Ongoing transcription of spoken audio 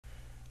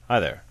Hi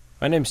there,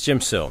 my name's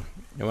Jim Sill,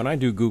 and when I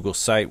do Google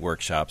Site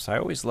workshops, I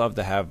always love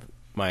to have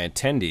my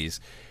attendees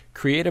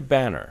create a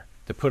banner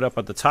to put up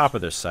at the top of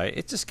their site.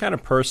 It just kind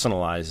of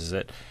personalizes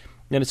it,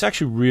 and it's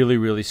actually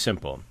really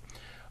simple.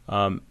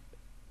 The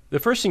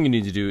first thing you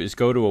need to do is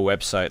go to a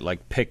website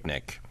like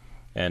Picnic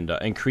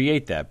and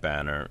create that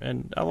banner.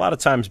 And a lot of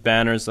times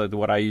banners, like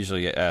what I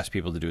usually ask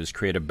people to do is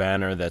create a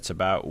banner that's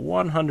about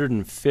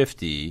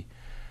 150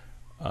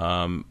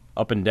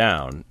 up and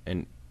down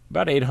and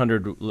about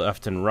 800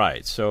 left and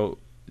right. So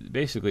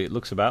basically it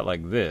looks about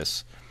like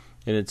this,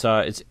 and it's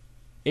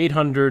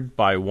 800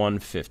 by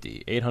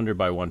 150, 800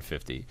 by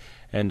 150.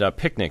 And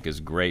Picnic is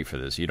great for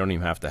this. You don't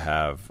even have to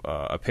have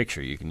a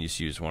picture. You can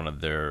just use one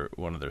of their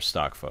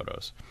stock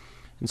photos.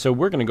 And so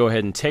we're going to go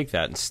ahead and take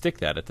that and stick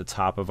that at the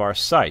top of our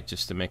site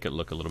just to make it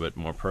look a little bit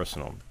more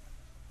personal.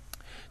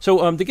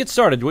 So to get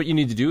started, what you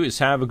need to do is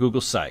have a Google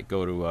site.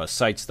 Go to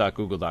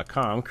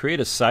sites.google.com, create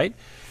a site,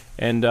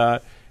 and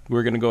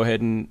we're going to go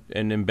ahead and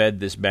embed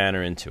this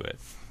banner into it.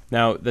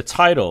 Now, the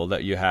title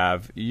that you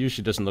have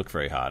usually doesn't look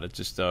very hot. It's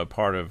just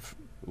part of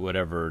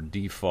whatever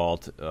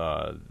default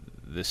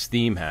this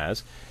theme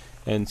has.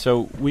 And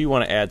so we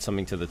want to add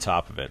something to the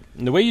top of it.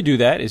 And the way you do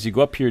that is you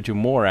go up here to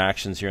More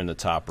Actions here in the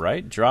top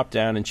right, drop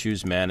down and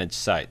choose Manage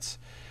Sites.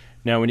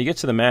 Now, when you get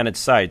to the Manage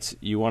Sites,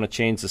 you want to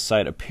change the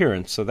site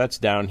appearance, so that's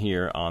down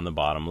here on the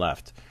bottom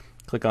left.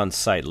 Click on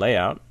Site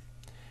Layout,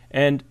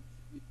 and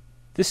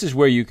this is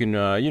where you can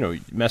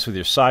mess with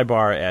your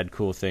sidebar, add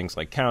cool things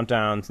like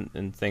countdowns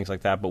and things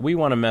like that. But we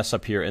want to mess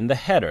up here in the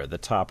header, the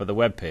top of the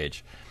web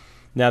page.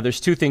 Now, there's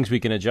two things we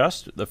can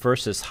adjust. The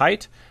first is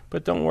height,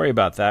 but don't worry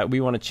about that.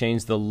 We want to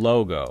change the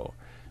logo.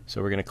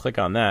 So we're going to click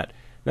on that.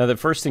 Now, the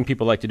first thing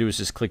people like to do is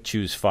just click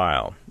Choose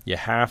File. You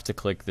have to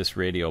click this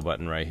radio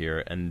button right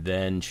here and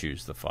then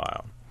choose the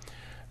file.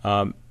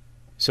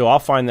 So I'll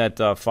find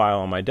that file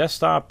on my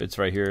desktop. It's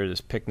right here,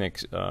 this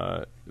Picnic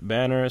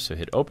banner, so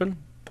hit Open.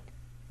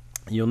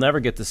 You'll never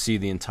get to see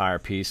the entire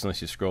piece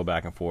unless you scroll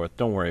back and forth.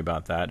 Don't worry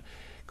about that.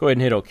 Go ahead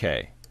and hit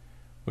OK.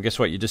 Well, guess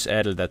what? You just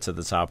added that to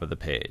the top of the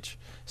page.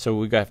 So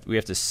we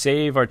have to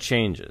save our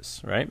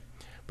changes, right?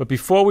 But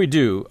before we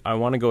do, I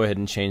want to go ahead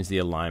and change the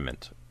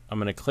alignment. I'm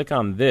going to click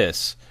on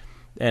this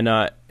and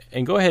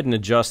go ahead and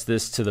adjust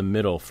this to the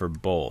middle for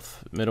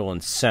both, middle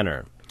and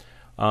center.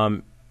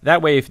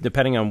 That way,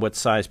 depending on what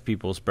size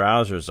people's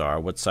browsers are,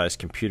 what size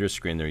computer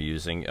screen they're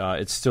using,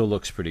 it still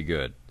looks pretty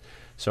good.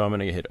 So I'm going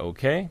to hit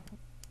OK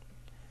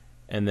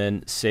and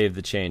then save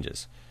the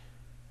changes.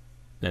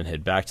 Then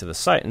head back to the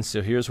site, and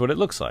so here's what it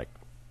looks like.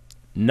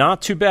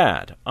 Not too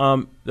bad.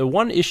 The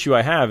one issue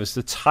I have is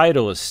the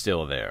title is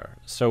still there.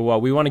 So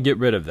we want to get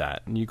rid of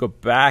that. And you go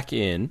back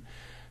in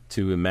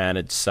to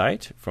Manage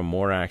Site, from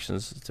More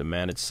Actions to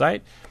Manage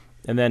Site.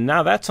 And then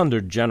now that's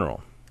under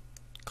General.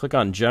 Click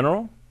on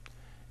General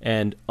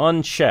and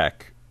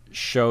uncheck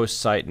Show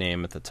Site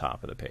Name at the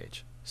top of the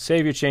page.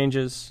 Save your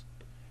changes.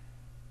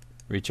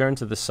 Return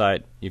to the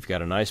site. You've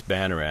got a nice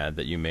banner ad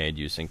that you made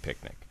using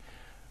Picnic.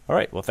 All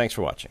right, well, thanks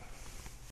for watching.